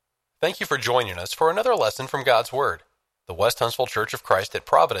Thank you for joining us for another lesson from God's Word. The West Huntsville Church of Christ at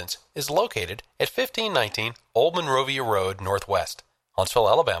Providence is located at 1519 Old Monrovia Road Northwest, Huntsville,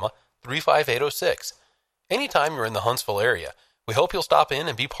 Alabama, 35806. Anytime you're in the Huntsville area, we hope you'll stop in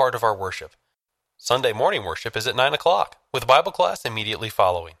and be part of our worship. Sunday morning worship is at 9 o'clock, with Bible class immediately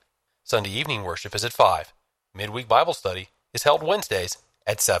following. Sunday evening worship is at 5. Midweek Bible study is held Wednesdays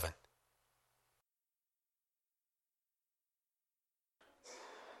at 7.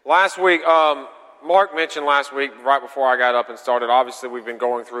 Last week, Mark mentioned last week, right before I got up and started, obviously we've been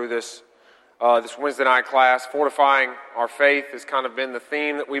going through this Wednesday night class. Fortifying our faith has kind of been the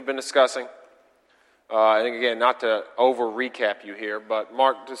theme that we've been discussing. And again, not to over-recap you here, but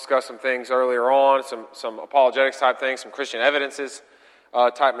Mark discussed some things earlier on, some apologetics type things, some Christian evidences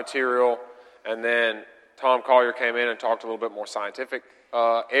type material, and then Tom Collier came in and talked a little bit more scientific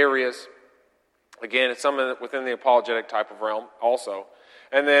areas. Again, it's something within the apologetic type of realm also.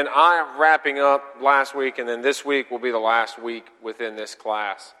 And then I'm wrapping up last week, and then this week will be the last week within this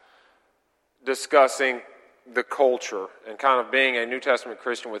class, discussing the culture and kind of being a New Testament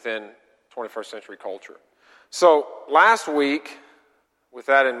Christian within 21st century culture. So last week, with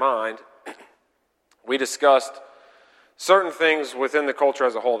that in mind, we discussed certain things within the culture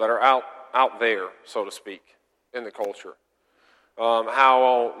as a whole that are out there, so to speak, in the culture.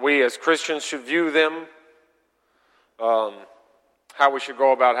 How we as Christians should view them, how we should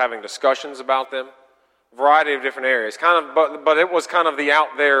go about having discussions about them, a variety of different areas. But it was kind of the out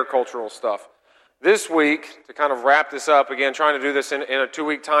there cultural stuff. This week, to kind of wrap this up, again, trying to do this in a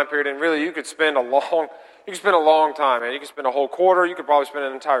 2-week time period, and really you could spend a long time, man. You could spend a whole quarter, you could probably spend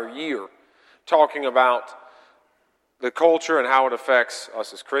an entire year talking about the culture and how it affects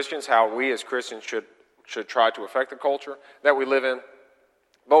us as Christians, how we as Christians should try to affect the culture that we live in.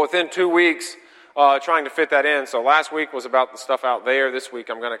 But within 2 weeks, trying to fit that in. So last week was about the stuff out there. This week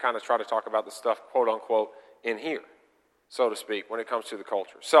I'm going to kind of try to talk about the stuff, quote unquote, in here, so to speak, when it comes to the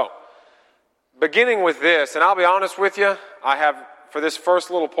culture. So, beginning with this, and I'll be honest with you, I have, for this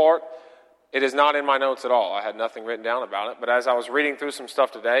first little part, it is not in my notes at all. I had nothing written down about it, but as I was reading through some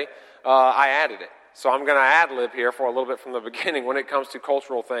stuff today, I added it. So I'm going to ad-lib here for a little bit from the beginning when it comes to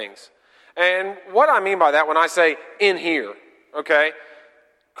cultural things. And what I mean by that when I say in here, okay,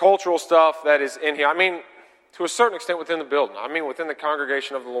 cultural stuff that is in here, I mean to a certain extent within the building. I mean within the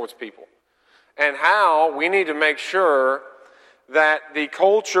congregation of the Lord's people. And how we need to make sure that the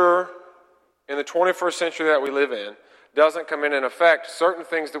culture in the 21st century that we live in doesn't come in and affect certain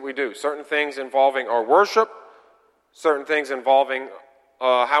things that we do, certain things involving our worship, certain things involving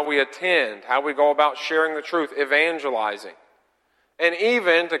how we attend, how we go about sharing the truth, evangelizing. And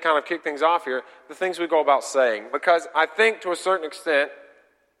even, to kind of kick things off here, the things we go about saying. Because I think to a certain extent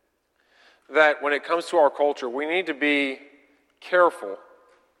that when it comes to our culture, we need to be careful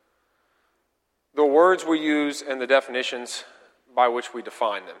the words we use and the definitions by which we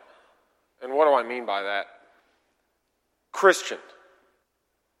define them. And what do I mean by that? Christian.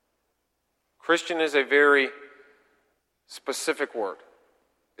 Christian is a very specific word.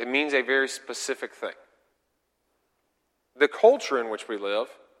 It means a very specific thing. The culture in which we live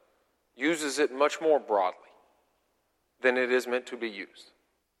uses it much more broadly than it is meant to be used.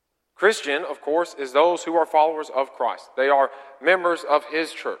 Christian, of course, is those who are followers of Christ. They are members of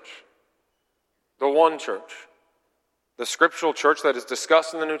His church, the one church, the scriptural church that is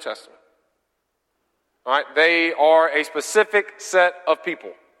discussed in the New Testament. All right, they are a specific set of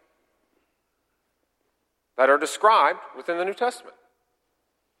people that are described within the New Testament.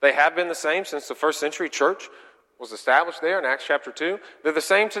 They have been the same since the first century church was established there in Acts chapter 2. They're the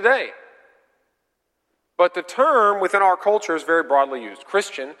same today. But the term within our culture is very broadly used.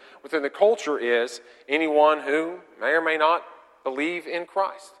 Christian within the culture is anyone who may or may not believe in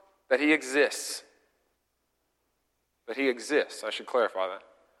Christ, that He exists. That He exists, I should clarify that.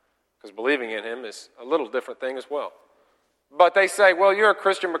 Because believing in Him is a little different thing as well. But they say, well, you're a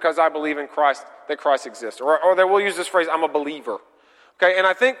Christian because I believe in Christ, that Christ exists. Or they will use this phrase, I'm a believer. Okay, and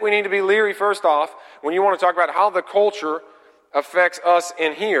I think we need to be leery first off, when you want to talk about how the culture affects us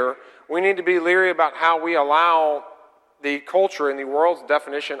in here, we need to be leery about how we allow the culture and the world's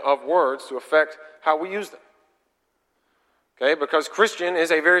definition of words to affect how we use them. Okay, because Christian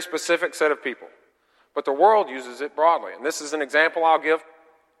is a very specific set of people. But the world uses it broadly. And this is an example I'll give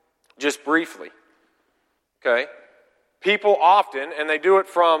just briefly. Okay? People often, and they do it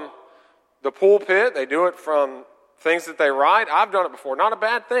from the pulpit, they do it from things that they write. I've done it before. Not a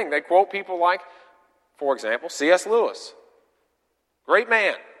bad thing. They quote people like, for example, C.S. Lewis. Great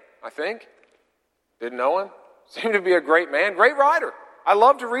man, I think. Didn't know him. Seemed to be a great man. Great writer. I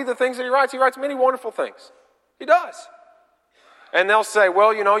love to read the things that he writes. He writes many wonderful things. He does. And they'll say,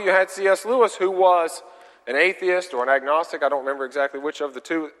 well, you know, you had C.S. Lewis, who was an atheist or an agnostic, I don't remember exactly which of the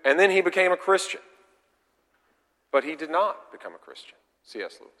two, and then he became a Christian. But he did not become a Christian,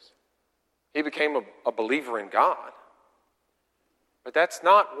 C.S. Lewis. He became a believer in God. But that's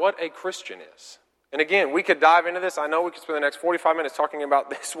not what a Christian is. And again, we could dive into this. I know we could spend the next 45 minutes talking about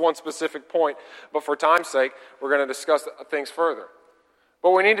this one specific point, but for time's sake, we're going to discuss things further.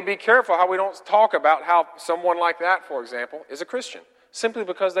 But we need to be careful how we don't talk about how someone like that, for example, is a Christian, simply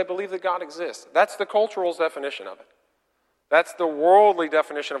because they believe that God exists. That's the cultural definition of it. That's the worldly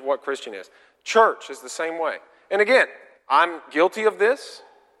definition of what Christian is. Church is the same way. And again, I'm guilty of this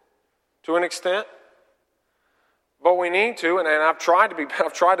to an extent, but we need to, and I've tried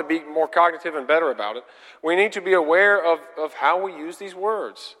to be more cognitive and better about it. We need to be aware of how we use these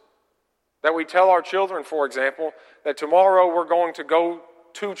words. That we tell our children, for example, that tomorrow we're going to go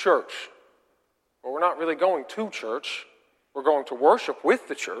to church. Well, we're not really going to church. We're going to worship with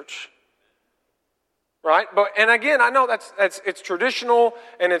the church. Right? And again, I know it's traditional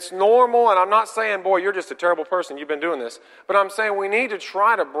and it's normal, and I'm not saying, boy, you're just a terrible person, you've been doing this. But I'm saying we need to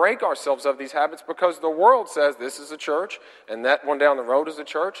try to break ourselves of these habits, because the world says this is a church, and that one down the road is a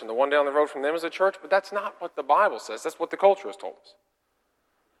church, and the one down the road from them is a church, but that's not what the Bible says. That's what the culture has told us.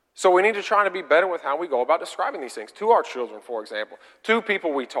 So we need to try to be better with how we go about describing these things to our children, for example, to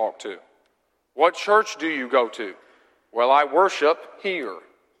people we talk to. What church do you go to? Well, I worship here.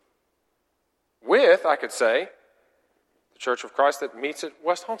 With, I could say, the Church of Christ that meets at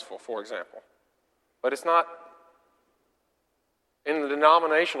West Huntsville, for example. But it's not in the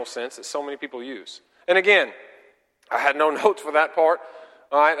denominational sense that so many people use. And again, I had no notes for that part.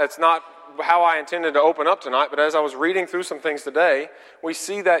 All right, that's not how I intended to open up tonight, but as I was reading through some things today, we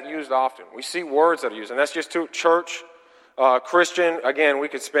see that used often. We see words that are used, and that's just to church, Christian. Again, we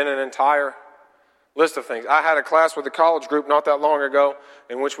could spend an entire list of things. I had a class with a college group not that long ago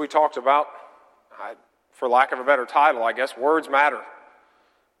in which we talked about, for lack of a better title, I guess, words matter.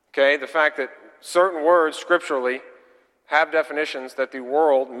 Okay, the fact that certain words scripturally have definitions that the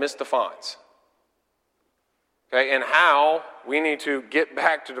world misdefines. Okay, and how we need to get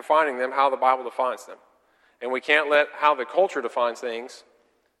back to defining them, how the Bible defines them. And we can't let how the culture defines things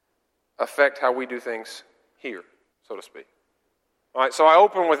affect how we do things here, so to speak. All right, so I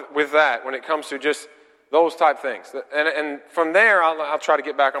open with that when it comes to just those type things. And from there, I'll try to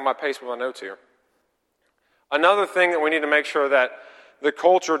get back on my pace with my notes here. Another thing that we need to make sure that the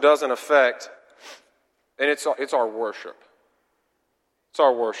culture doesn't affect, and it's our worship. It's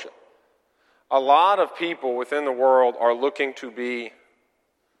our worship. A lot of people within the world are looking to be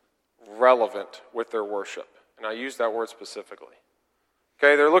relevant with their worship. And I use that word specifically.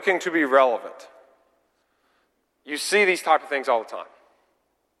 Okay, they're looking to be relevant. You see these type of things all the time.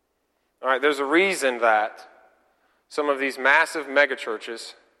 All right, there's a reason that some of these massive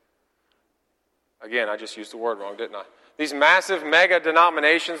megachurches, again, I just used the word wrong, didn't I? These massive mega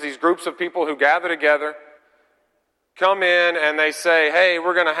denominations, these groups of people who gather together, come in and they say, hey,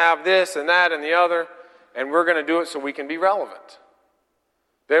 we're going to have this and that and the other, and we're going to do it so we can be relevant.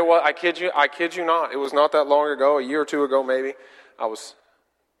 I kid you not, it was not that long ago, a year or two ago maybe, I was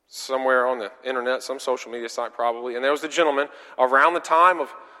somewhere on the internet, some social media site probably, and there was a gentleman around the time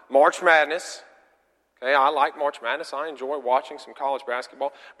of March Madness. Okay, I like March Madness, I enjoy watching some college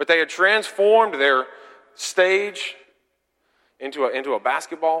basketball, but they had transformed their stage into a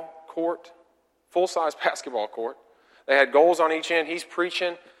basketball court, full-size basketball court. They had goals on each end. He's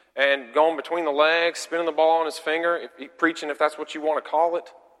preaching and going between the legs, spinning the ball on his finger, preaching if that's what you want to call it.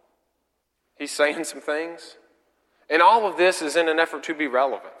 He's saying some things. And all of this is in an effort to be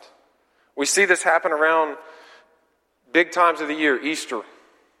relevant. We see this happen around big times of the year, Easter,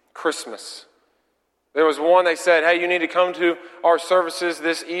 Christmas. There was one, they said, hey, you need to come to our services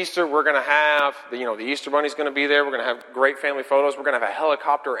this Easter. We're going to have, the Easter Bunny's going to be there. We're going to have great family photos. We're going to have a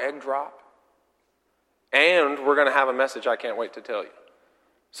helicopter egg drop. And we're going to have a message I can't wait to tell you.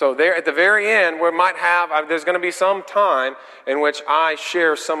 So there at the very end, there's going to be some time in which I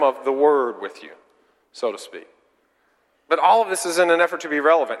share some of the word with you, so to speak. But all of this is in an effort to be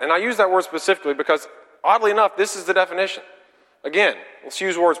relevant. And I use that word specifically because, oddly enough, this is the definition. Again, let's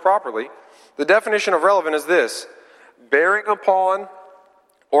use words properly. The definition of relevant is this: bearing upon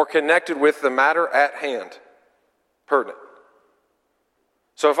or connected with the matter at hand. Pertinent.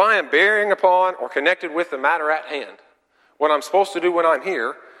 So if I am bearing upon or connected with the matter at hand, what I'm supposed to do when I'm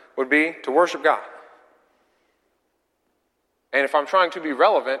here would be to worship God. And if I'm trying to be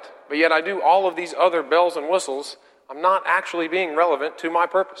relevant, but yet I do all of these other bells and whistles, I'm not actually being relevant to my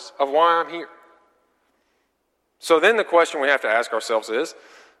purpose of why I'm here. So then the question we have to ask ourselves is,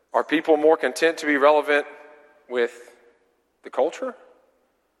 are people more content to be relevant with the culture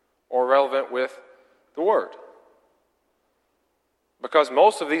or relevant with the Word? Because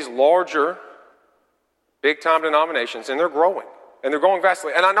most of these larger, big-time denominations, and they're growing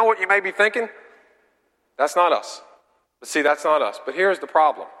vastly. And I know what you may be thinking. That's not us. But see, that's not us. But here's the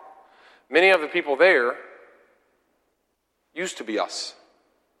problem. Many of the people there used to be us.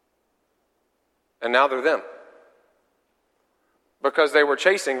 And now they're them. Because they were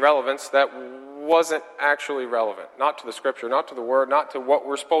chasing relevance that wasn't actually relevant. Not to the Scripture, not to the Word, not to what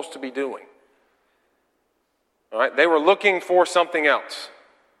we're supposed to be doing. All right? They were looking for something else.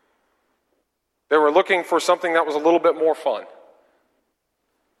 They were looking for something that was a little bit more fun.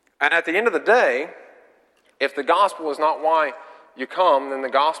 And at the end of the day, if the gospel is not why you come, then the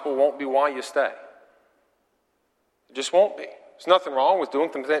gospel won't be why you stay. It just won't be. There's nothing wrong with doing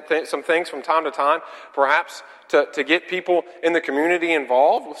some things from time to time, perhaps to get people in the community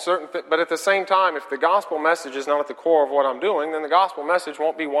involved with certain things. But at the same time, if the gospel message is not at the core of what I'm doing, then the gospel message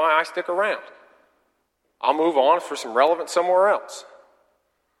won't be why I stick around. I'll move on for some relevance somewhere else.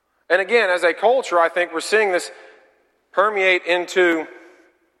 And again, as a culture, I think we're seeing this permeate into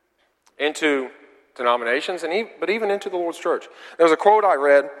denominations, but even into the Lord's church. There was a quote I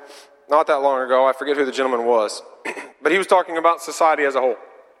read not that long ago. I forget who the gentleman was. But he was talking about society as a whole.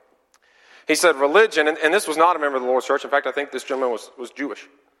 He said religion, and this was not a member of the Lord's church. In fact, I think this gentleman was Jewish.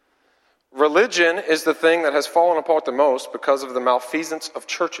 Religion is the thing that has fallen apart the most because of the malfeasance of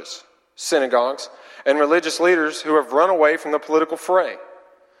churches, synagogues, and religious leaders who have run away from the political fray.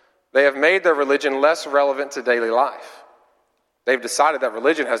 They have made their religion less relevant to daily life. They've decided that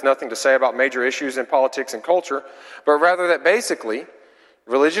religion has nothing to say about major issues in politics and culture, but rather that basically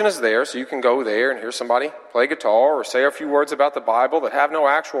religion is there so you can go there and hear somebody play guitar or say a few words about the Bible that have no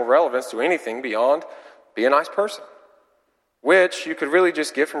actual relevance to anything beyond be a nice person, which you could really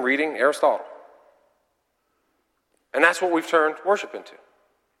just get from reading Aristotle. And that's what we've turned worship into,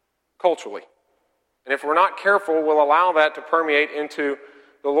 culturally. And if we're not careful, we'll allow that to permeate into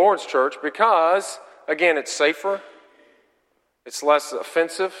the Lord's church because, again, it's safer, it's less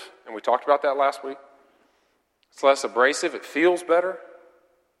offensive, and we talked about that last week. It's less abrasive, it feels better.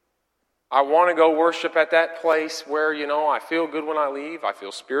 I want to go worship at that place where, I feel good when I leave, I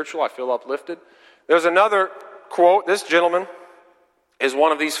feel spiritual, I feel uplifted. There's another quote. This gentleman is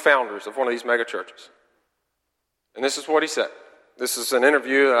one of these founders of one of these mega churches. And this is what he said. This is an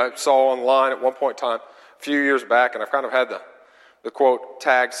interview that I saw online at one point in time a few years back, and I've kind of had the quote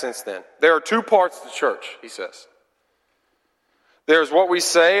tagged since then. There are two parts to the church, he says. There's what we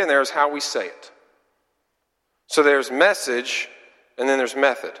say and there's how we say it. So there's message and then there's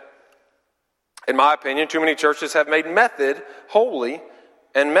method. In my opinion, too many churches have made method holy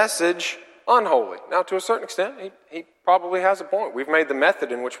and message unholy. Now, to a certain extent, he probably has a point. We've made the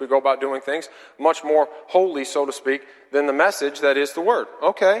method in which we go about doing things much more holy, so to speak, than the message that is the Word.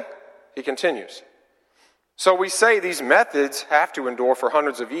 Okay, he continues. So we say these methods have to endure for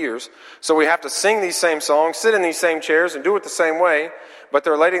hundreds of years, so we have to sing these same songs, sit in these same chairs, and do it the same way, but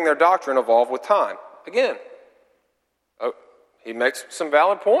they're letting their doctrine evolve with time. Again, he makes some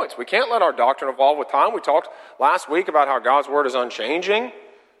valid points. We can't let our doctrine evolve with time. We talked last week about how God's Word is unchanging.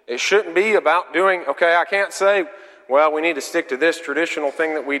 It shouldn't be about doing, I can't say, well, we need to stick to this traditional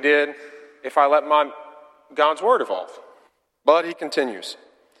thing that we did if I let my God's Word evolve. But he continues.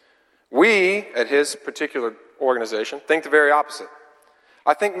 We, at his particular organization, think the very opposite.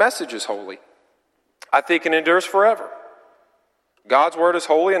 I think message is holy. I think it endures forever. God's Word is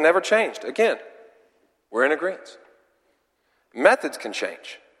holy and never changed. Again, we're in agreement. Methods can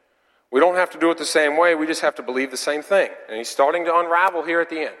change. We don't have to do it the same way. We just have to believe the same thing. And he's starting to unravel here at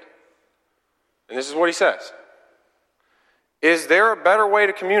the end. And this is what he says. Is there a better way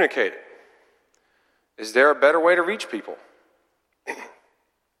to communicate it? Is there a better way to reach people?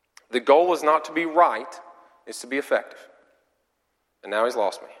 The goal is not to be right, it's to be effective. And now he's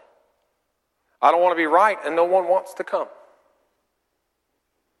lost me. I don't want to be right and no one wants to come.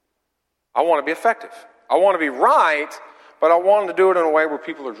 I want to be effective. I want to be right, but I want to do it in a way where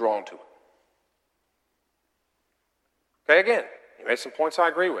people are drawn to it. Okay, again, he made some points I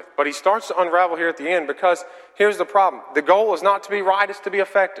agree with. But he starts to unravel here at the end because here's the problem. The goal is not to be right, it's to be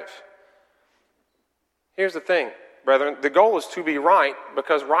effective. Here's the thing, brethren. The goal is to be right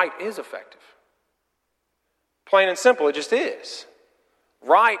because right is effective. Plain and simple, it just is.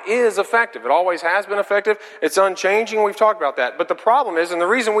 Right is effective. It always has been effective. It's unchanging. We've talked about that. But the problem is, and the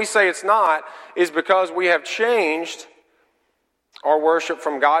reason we say it's not, is because we have changed our worship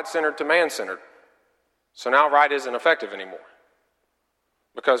from God-centered to man-centered. So now right isn't effective anymore.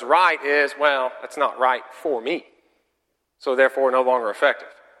 Because right is, well, that's not right for me. So therefore no longer effective.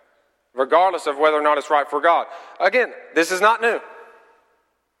 regardless of whether or not it's right for God. Again, this is not new.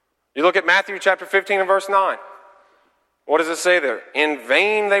 You look at Matthew chapter 15 and verse 9. What does it say there? In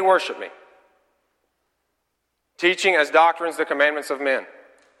vain they worship me, teaching as doctrines the commandments of men.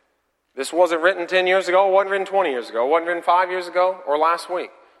 This wasn't written 10 years ago, it wasn't written 20 years ago, it wasn't written 5 years ago or last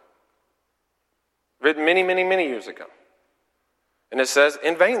week. Written many, many, many years ago. And it says,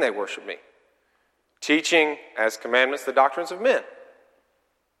 in vain they worship me, teaching as commandments the doctrines of men.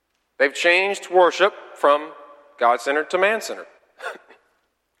 They've changed worship from God-centered to man-centered.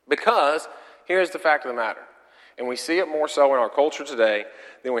 Because here's the fact of the matter. And we see it more so in our culture today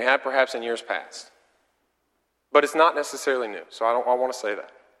than we had perhaps in years past. But it's not necessarily new, so I want to say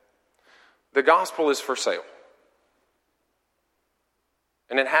that. The gospel is for sale.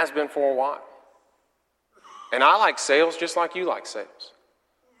 And it has been for a while. And I like sales just like you like sales.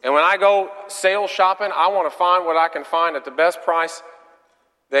 And when I go sales shopping, I want to find what I can find at the best price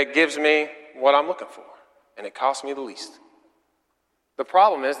that gives me what I'm looking for. And it costs me the least. The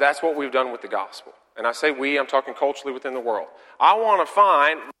problem is that's what we've done with the gospel. And I say we, I'm talking culturally within the world. I want to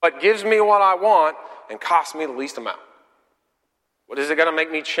find what gives me what I want and costs me the least amount. What is it going to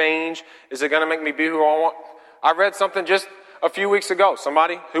make me change? Is it going to make me be who I want? I read something just a few weeks ago.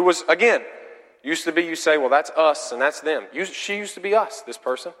 Somebody who was, again, used to be, you say, well, that's us and that's them. She used to be us, this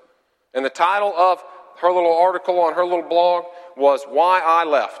person. And the title of her little article on her little blog was Why I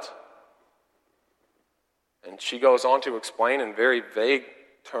Left. And she goes on to explain in very vague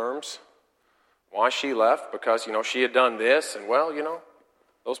terms why she left, because, she had done this, and,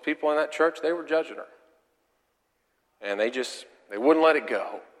 those people in that church, they were judging her. And they wouldn't let it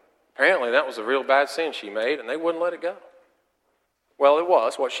go. Apparently, that was a real bad sin she made, and they wouldn't let it go. Well, it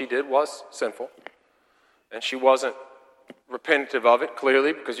was. What she did was sinful. And she wasn't repentant of it,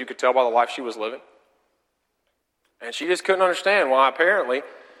 clearly, because you could tell by the life she was living. And she just couldn't understand why, apparently,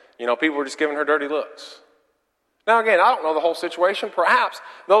 people were just giving her dirty looks. Now, again, I don't know the whole situation. Perhaps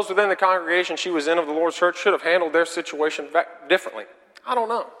those within the congregation she was in of the Lord's church should have handled their situation differently. I don't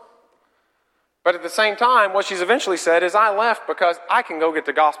know. But at the same time, what she's eventually said is, I left because I can go get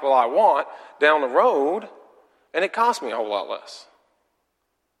the gospel I want down the road, and it cost me a whole lot less.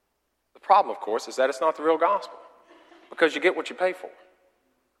 The problem, of course, is that it's not the real gospel, because you get what you pay for.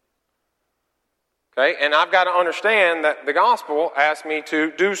 Okay, and I've got to understand that the gospel asks me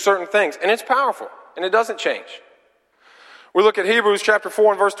to do certain things, and it's powerful, and it doesn't change. We look at Hebrews chapter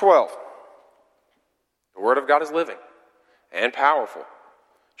 4 and verse 12. The word of God is living and powerful,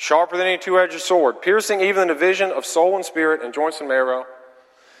 sharper than any two-edged sword, piercing even the division of soul and spirit and joints and marrow,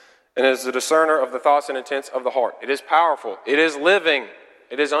 and is the discerner of the thoughts and intents of the heart. It is powerful. It is living.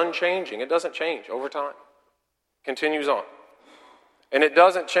 It is unchanging. It doesn't change over time. It continues on. And it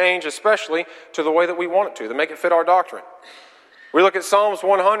doesn't change especially to the way that we want it to make it fit our doctrine. We look at Psalms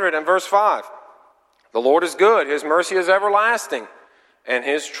 100 and verse 5. The Lord is good, His mercy is everlasting, and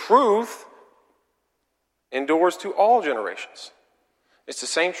His truth endures to all generations. It's the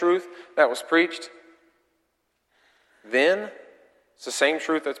same truth that was preached then. It's the same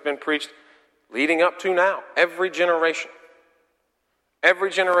truth that's been preached leading up to now. Every generation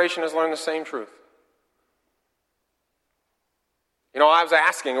has learned the same truth. I was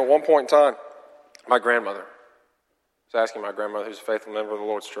asking at one point in time, my grandmother, who's a faithful member of the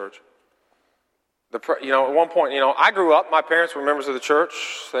Lord's church. At one point, I grew up, my parents were members of the church.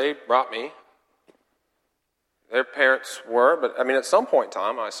 They brought me. Their parents were, but at some point in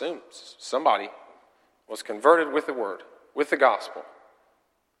time, I assume somebody was converted with the word, with the gospel.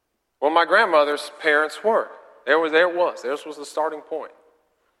 Well, my grandmother's parents were. There it was. This was the starting point.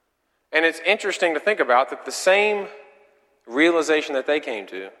 And it's interesting to think about that the same realization that they came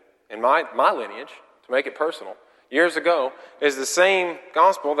to in my lineage, to make it personal, years ago, is the same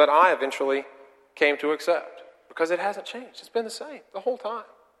gospel that I eventually came to accept. Because it hasn't changed. It's been the same the whole time.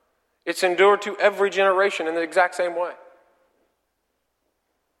 It's endured to every generation in the exact same way.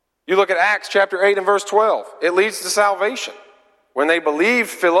 You look at Acts chapter 8 and verse 12. It leads to salvation. When they believed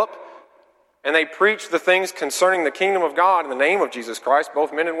Philip and they preached the things concerning the kingdom of God in the name of Jesus Christ,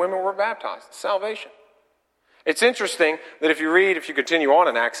 both men and women were baptized. It's salvation. It's interesting that if you continue on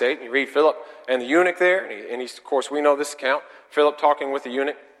in Acts 8, and you read Philip and the eunuch there, and of course we know this account, Philip talking with the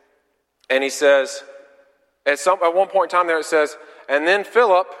eunuch, and he says, at one point in time there it says, and then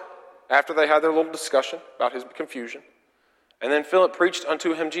Philip, after they had their little discussion about his confusion, and then Philip preached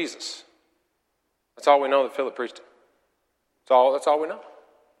unto him Jesus. That's all we know that Philip preached him. That's all we know.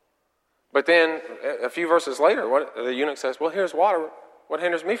 But then a few verses later, the eunuch says, well, here's water. What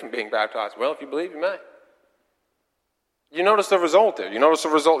hinders me from being baptized? Well, if you believe, you may. You notice the result there. You notice the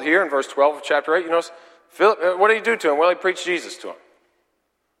result here in verse 12 of chapter 8. You notice Philip, what did he do to him? Well, he preached Jesus to him.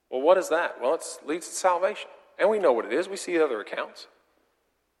 Well, what is that? Well, it leads to salvation. And we know what it is. We see other accounts.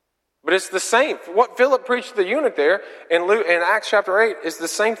 But it's the same. What Philip preached to the eunuch there in Acts chapter 8 is the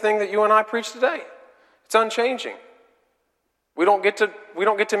same thing that you and I preach today. It's unchanging. We don't get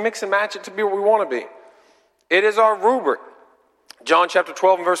to mix and match it to be what we want to be. It is our rubric. John chapter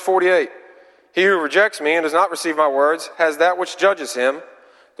 12 and verse 48. He who rejects me and does not receive my words has that which judges him.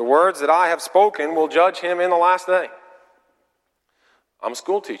 The words that I have spoken will judge him in the last day. I'm a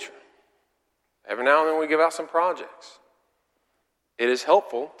school teacher. Every now and then we give out some projects. It is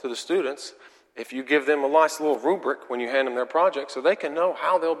helpful to the students if you give them a nice little rubric when you hand them their project so they can know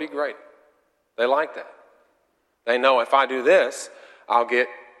how they'll be graded. They like that. They know if I do this, I'll get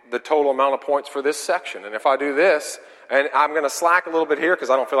the total amount of points for this section. And if I do this, and I'm going to slack a little bit here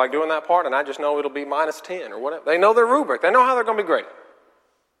because I don't feel like doing that part, and I just know it'll be minus 10 or whatever. They know their rubric. They know how they're going to be graded.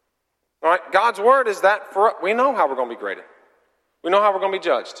 All right? God's word is that for us. We know how we're going to be graded. We know how we're going to be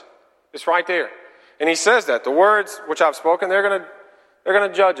judged. It's right there. And he says that. The words which I've spoken, they're going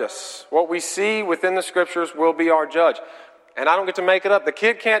to judge us. What we see within the scriptures will be our judge. And I don't get to make it up. The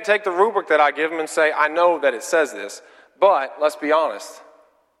kid can't take the rubric that I give him and say, I know that it says this. But, let's be honest,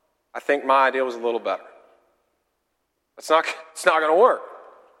 I think my idea was a little better. It's not going to work.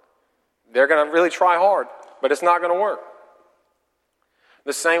 They're going to really try hard, but it's not going to work.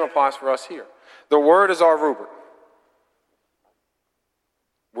 The same applies for us here. The word is our rubric.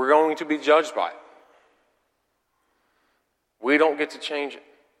 We're going to be judged by it. We don't get to change it.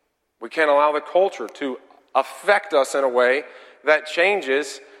 We can't allow the culture to affect us in a way that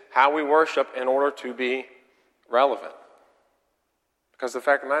changes how we worship in order to be relevant. Because the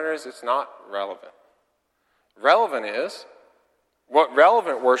fact of the matter is, it's not relevant. Relevant is, what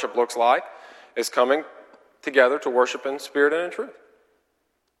relevant worship looks like is coming together to worship in spirit and in truth.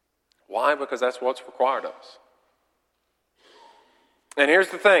 Why? Because that's what's required of us. And here's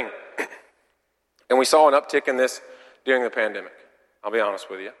the thing, and we saw an uptick in this during the pandemic. I'll be honest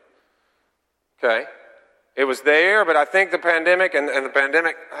with you. Okay? It was there, but I think the pandemic, and the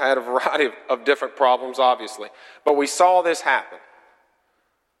pandemic had a variety of different problems, obviously. But we saw this happen.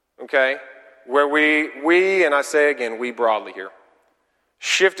 Okay? Where we, and I say again, we broadly here,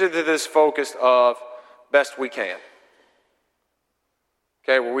 shifted to this focus of best we can.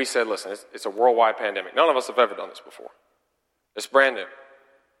 Okay, where we said, listen, it's a worldwide pandemic. None of us have ever done this before. It's brand new.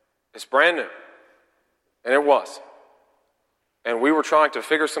 It's brand new. And it was. And we were trying to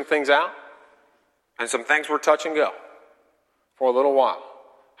figure some things out, and some things were touch and go for a little while.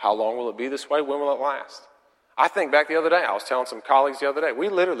 How long will it be this way? When will it last? I think back the other day, I was telling some colleagues the other day, we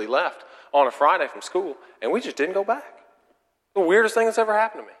literally left on a Friday from school, and we just didn't go back. The weirdest thing that's ever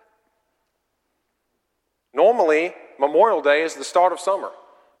happened to me. Normally, Memorial Day is the start of summer,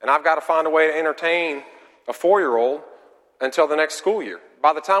 and I've got to find a way to entertain a 4-year-old until the next school year.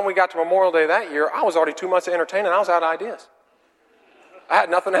 By the time we got to Memorial Day that year, I was already 2 months of entertaining, I was out of ideas. I had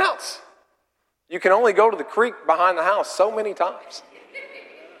nothing else. You can only go to the creek behind the house so many times.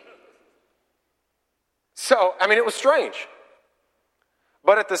 So, I mean, it was strange.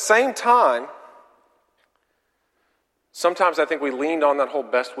 But at the same time, sometimes I think we leaned on that whole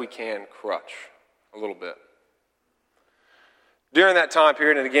best we can crutch a little bit. During that time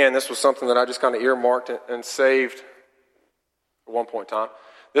period, and again, this was something that I just kind of earmarked and saved at one point in time.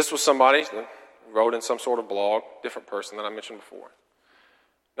 This was somebody that wrote in some sort of blog, different person that I mentioned before.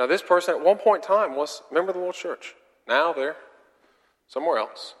 Now, this person at one point in time was a member of the World Church. Now they're somewhere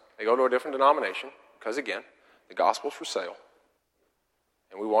else. They go to a different denomination because, again, the gospel's for sale.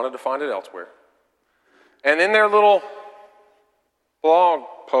 And we wanted to find it elsewhere. And in their little blog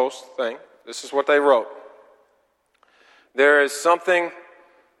post thing, this is what they wrote. There is something,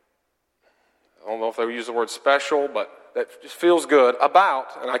 I don't know if they use the word special, but that just feels good about,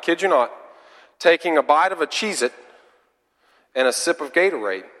 and I kid you not, taking a bite of a Cheez-It and a sip of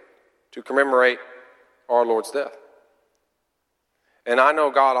Gatorade to commemorate our Lord's death. And I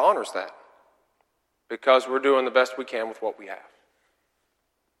know God honors that because we're doing the best we can with what we have.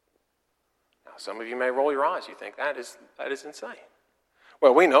 Now, some of you may roll your eyes. You think that is insane.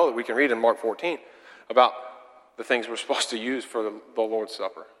 Well, we know that we can read in Mark 14 about the things we're supposed to use for the Lord's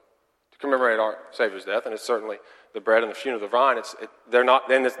Supper to commemorate our Savior's death, and it's certainly the bread and the fruit of the vine.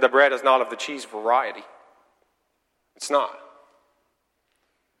 The bread is not of the cheese variety. It's not.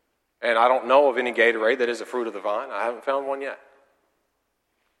 And I don't know of any Gatorade that is a fruit of the vine. I haven't found one yet.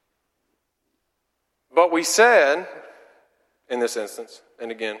 But we said, in this instance,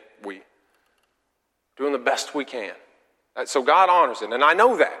 and again, doing the best we can. So God honors it, and I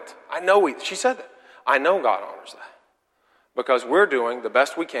know that. She said that. I know God honors that because we're doing the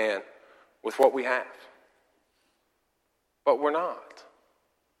best we can with what we have. But we're not.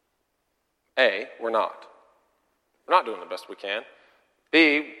 A, we're not. We're not doing the best we can.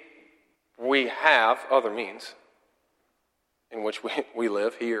 B, we have other means in which we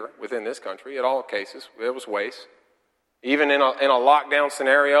live here within this country. In all cases, there was ways. Even in a lockdown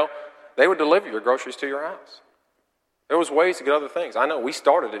scenario, they would deliver your groceries to your house. There was ways to get other things. I know we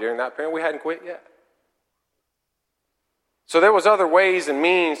started it during that period. We hadn't quit yet. So there was other ways and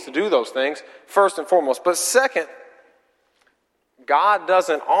means to do those things, first and foremost. But second, God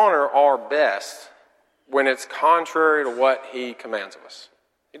doesn't honor our best when it's contrary to what He commands of us.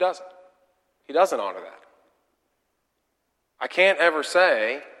 He doesn't. He doesn't honor that. I can't ever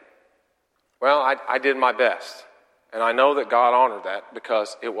say, well, I did my best. And I know that God honored that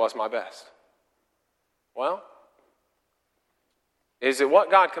because it was my best. Well, is it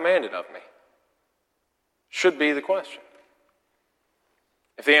what God commanded of me? Should be the question.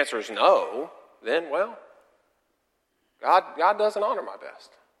 If the answer is no, then, well, God doesn't honor my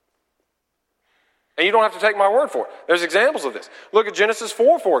best. And you don't have to take my word for it. There's examples of this. Look at Genesis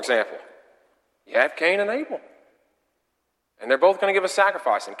 4, for example. You have Cain and Abel. And they're both going to give a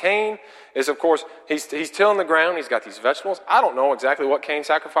sacrifice. And Cain is, of course, he's tilling the ground. He's got these vegetables. I don't know exactly what Cain's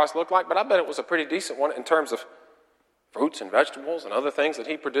sacrifice looked like, but I bet it was a pretty decent one in terms of fruits and vegetables and other things that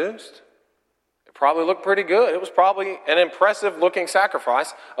he produced. It probably looked pretty good. It was probably an impressive looking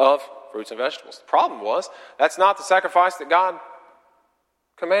sacrifice of fruits and vegetables. The problem was, that's not the sacrifice that God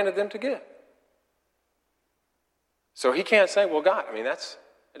commanded them to give. So he can't say, well, God, I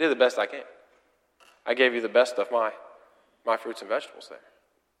did the best I can. I gave you the best of my fruits and vegetables there.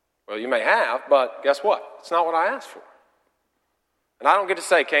 Well, you may have, but guess what? It's not what I asked for. And I don't get to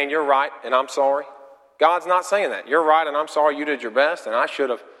say, Cain, you're right, and I'm sorry. God's not saying that. You're right, and I'm sorry, you did your best, and I should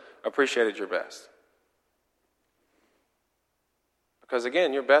have appreciated your best. Because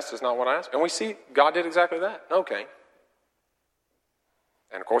again, your best is not what I asked. And we see God did exactly that. No, Cain.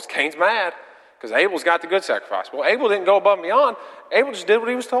 And of course, Cain's mad because Abel's got the good sacrifice. Well, Abel didn't go above and beyond. Abel just did what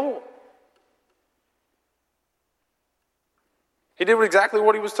he was told. He did exactly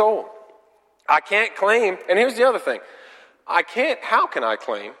what he was told. I can't claim, and here's the other thing. How can I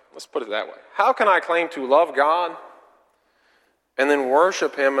claim, let's put it that way, how can I claim to love God and then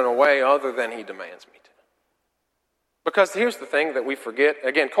worship Him in a way other than He demands me to? Because here's the thing that we forget,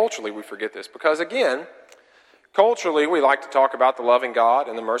 again, culturally we forget this, because again, culturally we like to talk about the loving God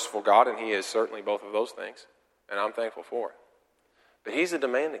and the merciful God, and He is certainly both of those things, and I'm thankful for it. But He's a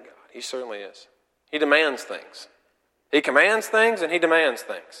demanding God. He certainly is. He demands things. He commands things and He demands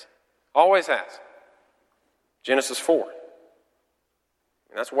things. Always has. Genesis 4.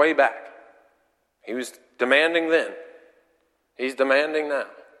 And that's way back. He was demanding then. He's demanding now.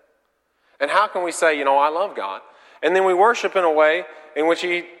 And how can we say, I love God, and then we worship in a way in which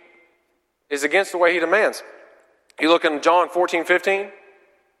He is against the way He demands? You look in John 14:15.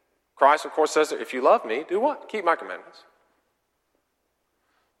 Christ, of course, says that if you love me, do what? Keep my commandments.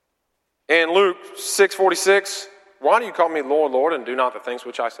 In Luke 6:46, why do you call me Lord, Lord, and do not the things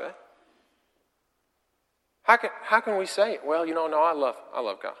which I say? How can we say it? Well, no, I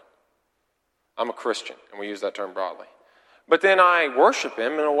love God. I'm a Christian, and we use that term broadly. But then I worship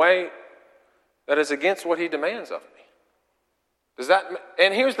Him in a way that is against what He demands of me.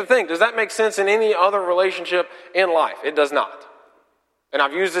 And here's the thing, does that make sense in any other relationship in life? It does not. And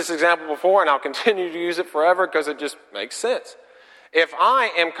I've used this example before, and I'll continue to use it forever because it just makes sense. If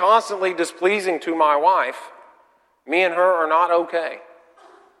I am constantly displeasing to my wife, me and her are not okay.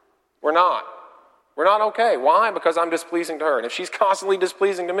 We're not. We're not okay. Why? Because I'm displeasing to her. And if she's constantly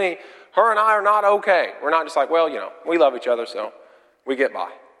displeasing to me, her and I are not okay. We're not just like, well, we love each other, so we get by.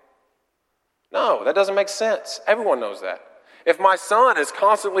 No, that doesn't make sense. Everyone knows that. If my son is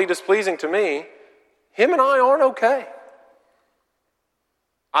constantly displeasing to me, him and I aren't okay.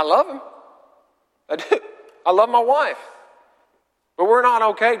 I love him. I do. I love my wife. But we're not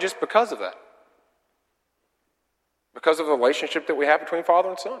okay just because of that. Because of the relationship that we have between father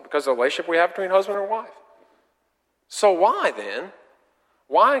and son. Because of the relationship we have between husband and wife. So why then?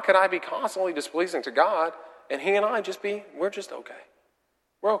 Why could I be constantly displeasing to God and He and I we're just okay.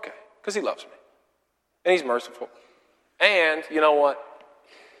 We're okay. Because He loves me. And He's merciful. And you know what?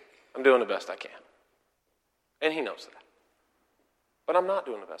 I'm doing the best I can. And He knows that. But I'm not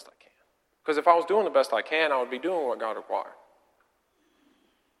doing the best I can. Because if I was doing the best I can, I would be doing what God required.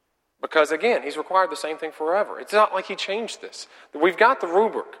 Because again, He's required the same thing forever. It's not like He changed this. We've got the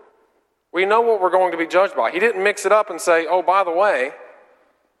rubric. We know what we're going to be judged by. He didn't mix it up and say, oh, by the way,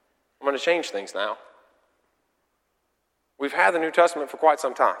 I'm going to change things now. We've had the New Testament for quite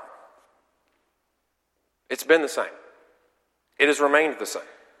some time. It's been the same. It has remained the same.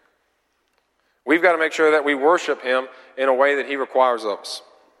 We've got to make sure that we worship Him in a way that He requires of us.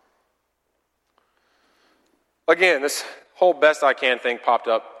 Again, this whole best I can thing popped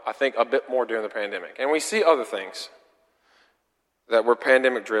up, I think, a bit more during the pandemic. And we see other things that were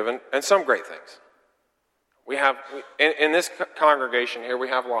pandemic-driven, and some great things. In this congregation here, we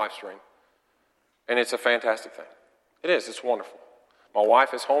have live stream, and it's a fantastic thing. It is. It's wonderful. My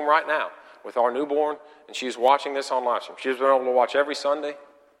wife is home right now with our newborn, and she's watching this on live stream. She's been able to watch every Sunday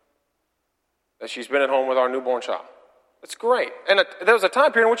that she's been at home with our newborn child. It's great. And there was a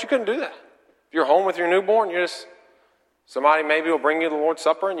time period in which you couldn't do that. If you're home with your newborn, somebody maybe will bring you the Lord's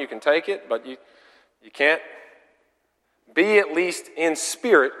Supper, and you can take it, but you can't be at least in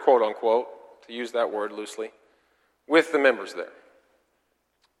spirit, quote unquote, to use that word loosely, with the members there.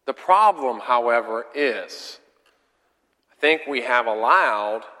 The problem, however, is I think we have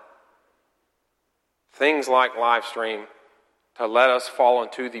allowed things like live stream to let us fall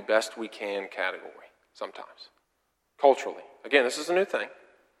into the best we can category sometimes, culturally. Again, this is a new thing,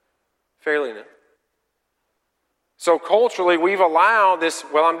 fairly new. So culturally, we've allowed this,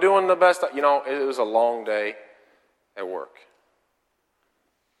 well, I'm doing the best. It was a long day at work.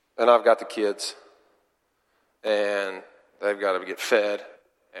 And I've got the kids, and they've got to get fed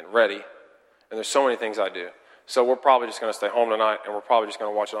and ready. And there's so many things I do. So we're probably just going to stay home tonight, and we're probably just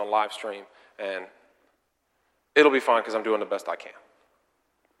going to watch it on live stream. And it'll be fine because I'm doing the best I can.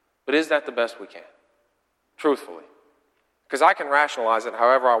 But is that the best we can? Truthfully. Because I can rationalize it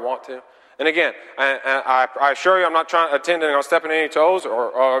however I want to. And again, I assure you I'm not intending on stepping on any toes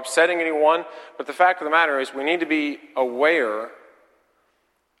or upsetting anyone. But the fact of the matter is we need to be aware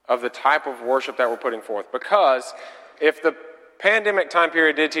of the type of worship that we're putting forth. Because if the pandemic time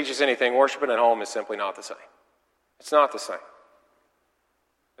period did teach us anything, worshiping at home is simply not the same. It's not the same.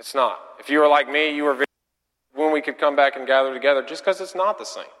 It's not. If you were like me, you were very when we could come back and gather together, just because it's not the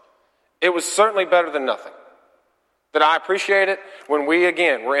same. It was certainly better than nothing. Did I appreciate it? When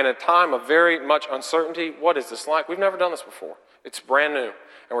we're in a time of very much uncertainty. What is this like? We've never done this before. It's brand new.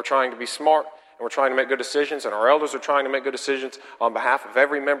 And we're trying to be smart, and we're trying to make good decisions, and our elders are trying to make good decisions on behalf of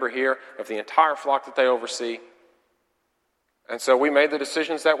every member here, of the entire flock that they oversee. And so we made the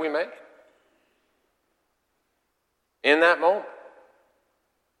decisions that we made in that moment.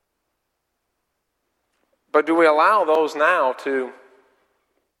 But do we allow those now to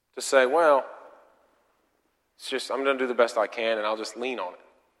say, well, it's just, I'm going to do the best I can, and I'll just lean on it.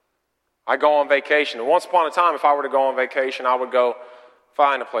 I go on vacation. And once upon a time, if I were to go on vacation, I would go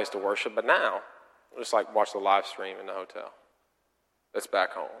find a place to worship. But now, I just like watch the live stream in the hotel that's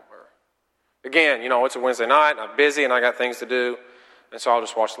back home. Or, again, it's a Wednesday night, and I'm busy, and I got things to do, and so I'll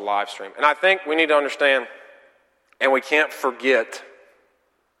just watch the live stream. And I think we need to understand, and we can't forget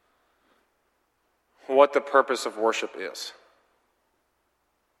what the purpose of worship is.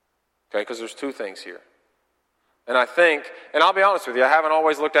 Okay, because there's two things here. And I think, and I'll be honest with you, I haven't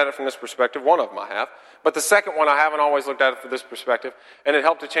always looked at it from this perspective. One of them I have. But the second one, I haven't always looked at it from this perspective, and it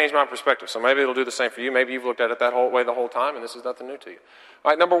helped to change my perspective. So maybe it'll do the same for you. Maybe you've looked at it that whole way the whole time, and this is nothing new to you.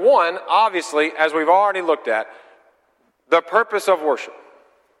 All right, number one, obviously, as we've already looked at, the purpose of worship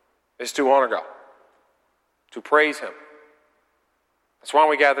is to honor God, to praise Him. That's why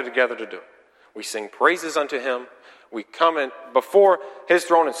we gather together to do it. We sing praises unto Him. We come in before His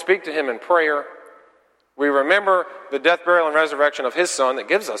throne and speak to Him in prayer. We remember the death, burial, and resurrection of His Son that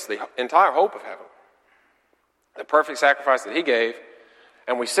gives us the entire hope of heaven. The perfect sacrifice that He gave.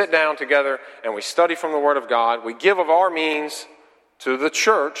 And we sit down together and we study from the Word of God. We give of our means to the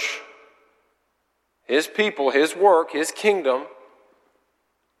church, His people, His work, His kingdom.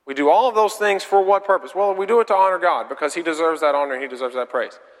 We do all of those things for what purpose? Well, we do it to honor God because He deserves that honor and He deserves that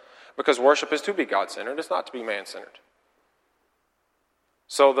praise. Because worship is to be God-centered. It's not to be man-centered.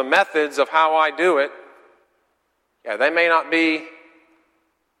 So the methods of how I do it, they may not be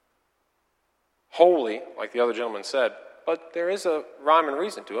holy, like the other gentleman said, but there is a rhyme and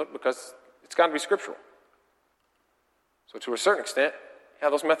reason to it because it's got to be scriptural. So to a certain extent,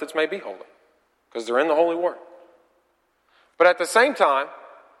 those methods may be holy because they're in the Holy Word. But at the same time,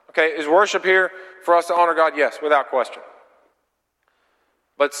 is worship here for us to honor God? Yes, without question.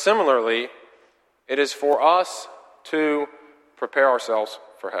 But similarly, it is for us to prepare ourselves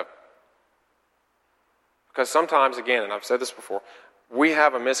for heaven. Because sometimes, again, and I've said this before, we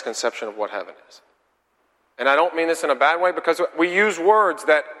have a misconception of what heaven is. And I don't mean this in a bad way because we use words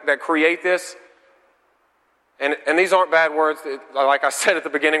that create this. And these aren't bad words, like I said at the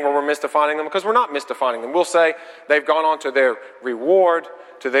beginning, where we're misdefining them, because we're not misdefining them. We'll say they've gone on to their reward,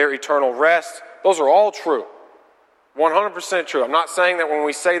 to their eternal rest. Those are all true. 100% true. I'm not saying that when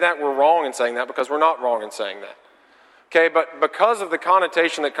we say that we're wrong in saying that, because we're not wrong in saying that. But because of the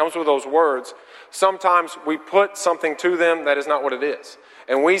connotation that comes with those words, sometimes we put something to them that is not what it is.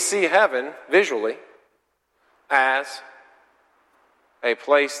 And we see heaven, visually, as a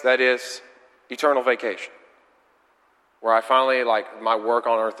place that is eternal vacation. Where I finally, like, my work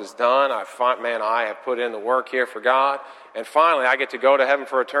on earth is done. I have put in the work here for God. And finally, I get to go to heaven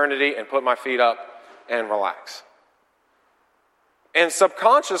for eternity and put my feet up and relax. And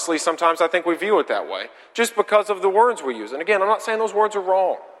subconsciously, sometimes I think we view it that way, just because of the words we use. And again, I'm not saying those words are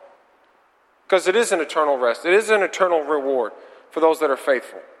wrong, because it is an eternal rest. It is an eternal reward for those that are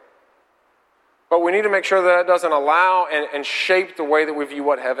faithful. But we need to make sure that doesn't allow and shape the way that we view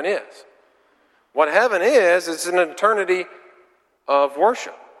what heaven is. What heaven is an eternity of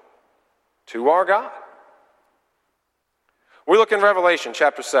worship to our God. We look in Revelation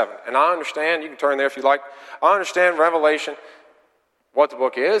chapter 7, and I understand, you can turn there if you like, I understand Revelation, what the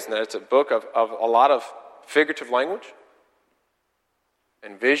book is, and that it's a book of a lot of figurative language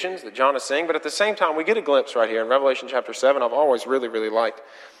and visions that John is seeing, but at the same time, we get a glimpse right here in Revelation chapter 7. I've always really, really liked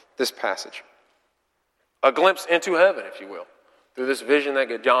this passage. A glimpse into heaven, if you will, through this vision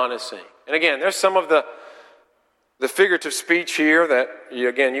that John is seeing. And again, there's some of the figurative speech here that,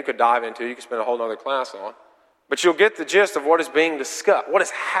 you could dive into. You could spend a whole other class on. But you'll get the gist of what is being discussed, what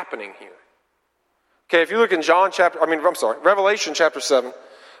is happening here. Okay, if you look in Revelation chapter 7,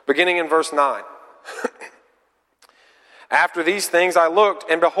 beginning in verse 9. After these things I looked,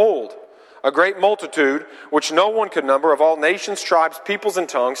 and behold, a great multitude, which no one could number, of all nations, tribes, peoples, and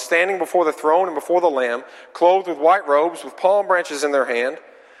tongues, standing before the throne and before the Lamb, clothed with white robes, with palm branches in their hand,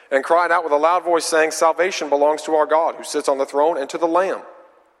 and cried out with a loud voice, saying, Salvation belongs to our God, who sits on the throne, and to the Lamb.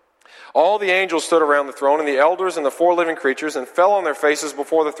 All the angels stood around the throne, and the elders and the four living creatures, and fell on their faces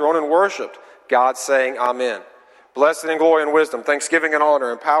before the throne and worshipped God, saying, Amen. Blessing and glory and wisdom, thanksgiving and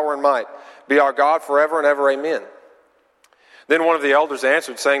honor, and power and might be our God forever and ever. Amen. Then one of the elders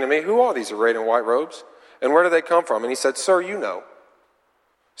answered, saying to me, Who are these arrayed in white robes? And where do they come from? And he said, Sir, you know.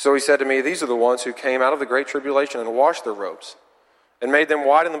 So he said to me, These are the ones who came out of the great tribulation and washed their robes, and made them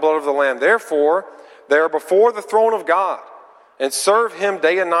white in the blood of the Lamb. Therefore, they are before the throne of God, and serve him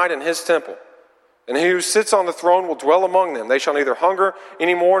day and night in his temple. And he who sits on the throne will dwell among them. They shall neither hunger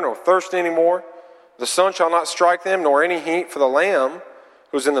any more, nor thirst any more. The sun shall not strike them, nor any heat, for the Lamb,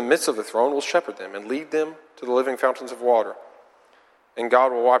 who is in the midst of the throne, will shepherd them, and lead them to the living fountains of water. And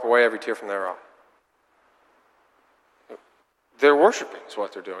God will wipe away every tear from their eye. They're worshiping is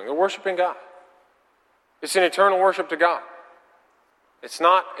what they're doing. They're worshiping God. It's an eternal worship to God. It's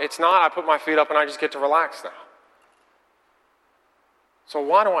not I put my feet up and I just get to relax now. So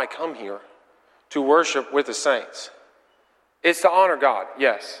why do I come here to worship with the saints? It's to honor God,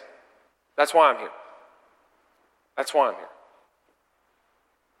 yes. That's why I'm here. That's why I'm here.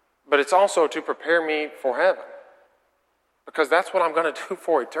 But it's also to prepare me for heaven. Because that's what I'm going to do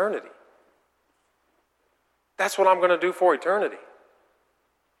for eternity. That's what I'm going to do for eternity.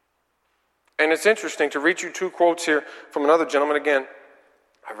 And it's interesting to read you two quotes here from another gentleman. Again,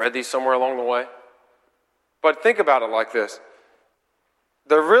 I read these somewhere along the way. But think about it like this.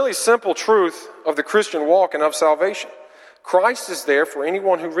 The really simple truth of the Christian walk and of salvation. Christ is there for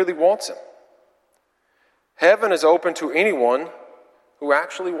anyone who really wants him. Heaven is open to anyone who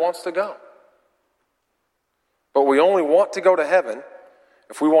actually wants to go. But we only want to go to heaven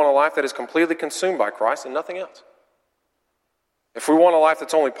if we want a life that is completely consumed by Christ and nothing else. If we want a life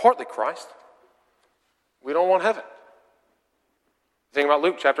that's only partly Christ, we don't want heaven. Think about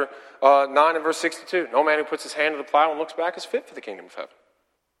Luke chapter 9 and verse 62. No man who puts his hand to the plow and looks back is fit for the kingdom of heaven.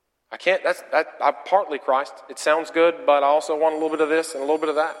 I'm partly Christ. It sounds good, but I also want a little bit of this and a little bit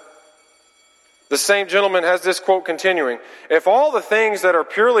of that. The same gentleman has this quote continuing. If all the things that are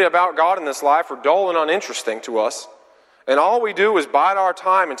purely about God in this life are dull and uninteresting to us, and all we do is bide our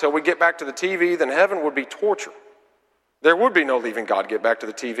time until we get back to the TV, then heaven would be torture. There would be no leaving God, get back to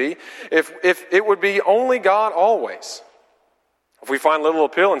the TV. If it would be only God always. If we find little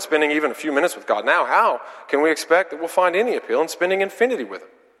appeal in spending even a few minutes with God now, how can we expect that we'll find any appeal in spending infinity with Him?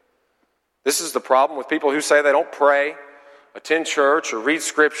 This is the problem with people who say they don't pray, attend church, or read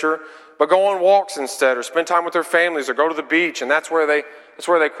Scripture, but go on walks instead, or spend time with their families, or go to the beach, and that's where they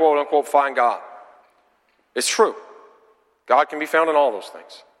quote unquote find God. It's true. God can be found in all those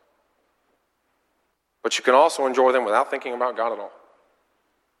things. But you can also enjoy them without thinking about God at all.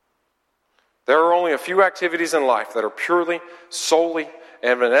 There are only a few activities in life that are purely, solely,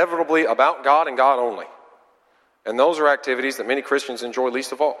 and inevitably about God and God only. And those are activities that many Christians enjoy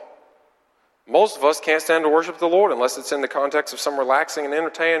least of all. Most of us can't stand to worship the Lord unless it's in the context of some relaxing and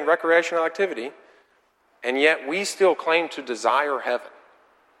entertaining recreational activity, and yet we still claim to desire heaven.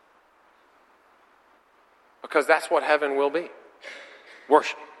 Because that's what heaven will be.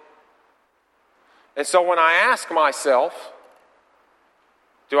 Worship. And so when I ask myself,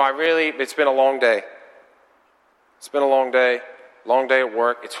 it's been a long day. It's been a long day at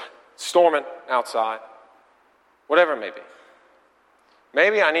work. It's storming outside. Whatever it may be.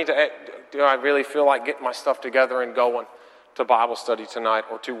 Maybe do I really feel like getting my stuff together and going to Bible study tonight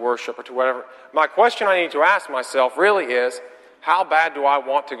or to worship or to whatever? My question I need to ask myself really is, how bad do I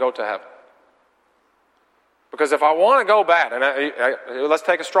want to go to heaven? Because if I want to go bad, and let's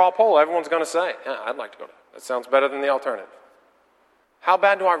take a straw poll, everyone's going to say, yeah, I'd like to go to heaven. That sounds better than the alternative. How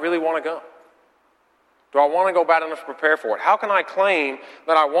bad do I really want to go? Do I want to go bad enough to prepare for it? How can I claim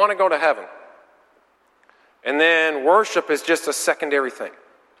that I want to go to heaven? And then worship is just a secondary thing.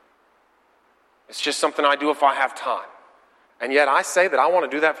 It's just something I do if I have time. And yet I say that I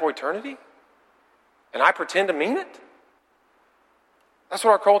want to do that for eternity? And I pretend to mean it? That's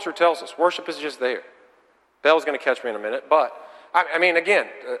what our culture tells us. Worship is just there. Bell's going to catch me in a minute. But, again,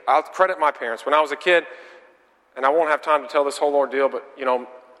 I'll credit my parents. When I was a kid, and I won't have time to tell this whole ordeal, but,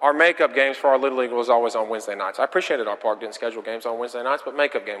 our makeup games for our Little League was always on Wednesday nights. I appreciated our park didn't schedule games on Wednesday nights, but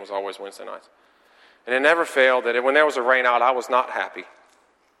makeup game was always Wednesday nights. And it never failed that when there was a rain out, I was not happy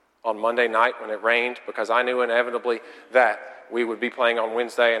on Monday night when it rained, because I knew inevitably that we would be playing on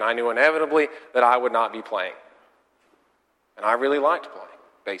Wednesday, and I knew inevitably that I would not be playing. And I really liked playing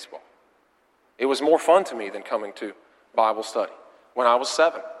baseball. It was more fun to me than coming to Bible study. When I was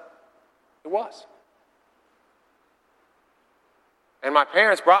 7, it was. And my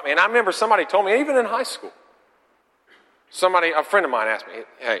parents brought me, and I remember somebody told me, even in high school, a friend of mine asked me,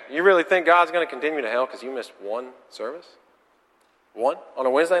 hey, you really think God's going to condemn you to hell because you missed one service? One? On a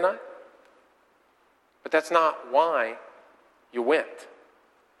Wednesday night? But that's not why you went.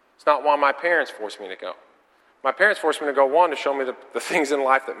 It's not why my parents forced me to go. My parents forced me to go, 1, to show me the things in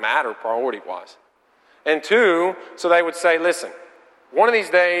life that matter priority-wise. And 2, so they would say, listen, one of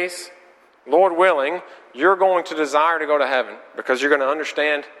these days, Lord willing, you're going to desire to go to heaven because you're going to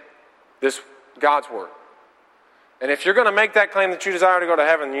understand this God's Word. And if you're going to make that claim that you desire to go to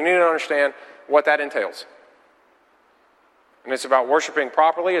heaven, you need to understand what that entails. And it's about worshiping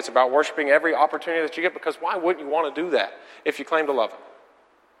properly. It's about worshiping every opportunity that you get, because why wouldn't you want to do that if you claim to love Him?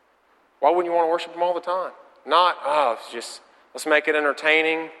 Why wouldn't you want to worship Him all the time? Not, let's make it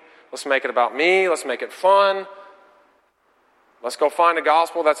entertaining. Let's make it about me. Let's make it fun. Let's go find a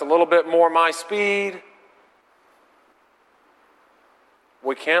gospel that's a little bit more my speed.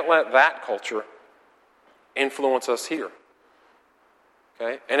 We can't let that culture influence us here.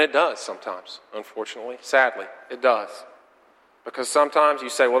 Okay? And it does sometimes, unfortunately. Sadly, it does. Because sometimes you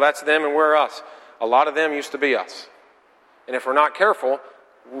say, well, that's them and we're us. A lot of them used to be us. And if we're not careful,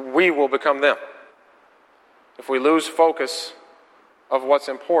 we will become them. If we lose focus of what's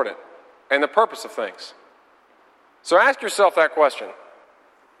important and the purpose of things. So ask yourself that question.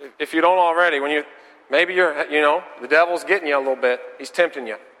 If you don't already, maybe the devil's getting you a little bit. He's tempting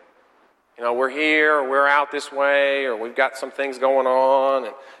you. We're here, or we're out this way, or we've got some things going on,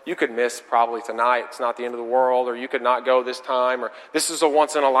 and you could miss probably tonight. It's not the end of the world, or you could not go this time, or this is a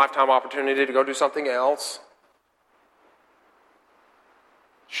once-in-a-lifetime opportunity to go do something else.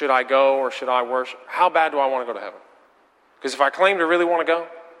 Should I go, or should I worship? How bad do I want to go to heaven? Because if I claim to really want to go,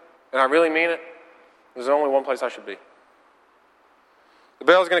 and I really mean it, there's only one place I should be. The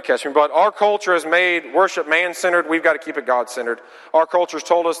bell's going to catch me, but our culture has made worship man-centered. We've got to keep it God-centered. Our culture has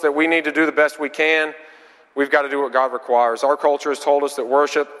told us that we need to do the best we can. We've got to do what God requires. Our culture has told us that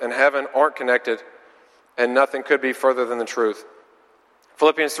worship and heaven aren't connected, and nothing could be further than the truth.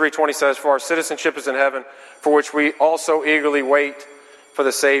 Philippians 3:20 says, for our citizenship is in heaven, for which we also eagerly wait for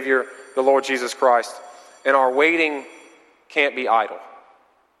the Savior, the Lord Jesus Christ. And our waiting can't be idle.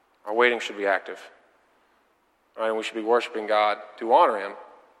 Our waiting should be active. Right, and we should be worshiping God to honor Him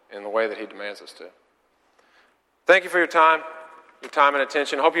in the way that He demands us to. Thank you for your time and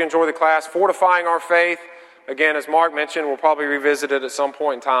attention. Hope you enjoy the class, Fortifying Our Faith. Again, as Mark mentioned, we'll probably revisit it at some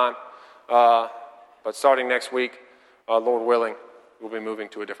point in time. But starting next week, Lord willing, we'll be moving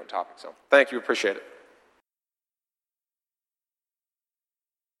to a different topic. So thank you. Appreciate it.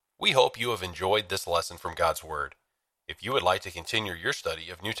 We hope you have enjoyed this lesson from God's Word. If you would like to continue your study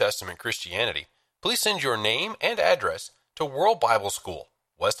of New Testament Christianity, please send your name and address to World Bible School,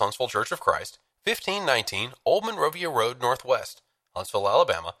 West Huntsville Church of Christ, 1519 Old Monrovia Road Northwest, Huntsville,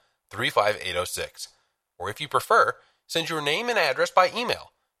 Alabama, 35806. Or if you prefer, send your name and address by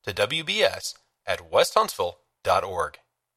email to wbs@westhuntsville.org.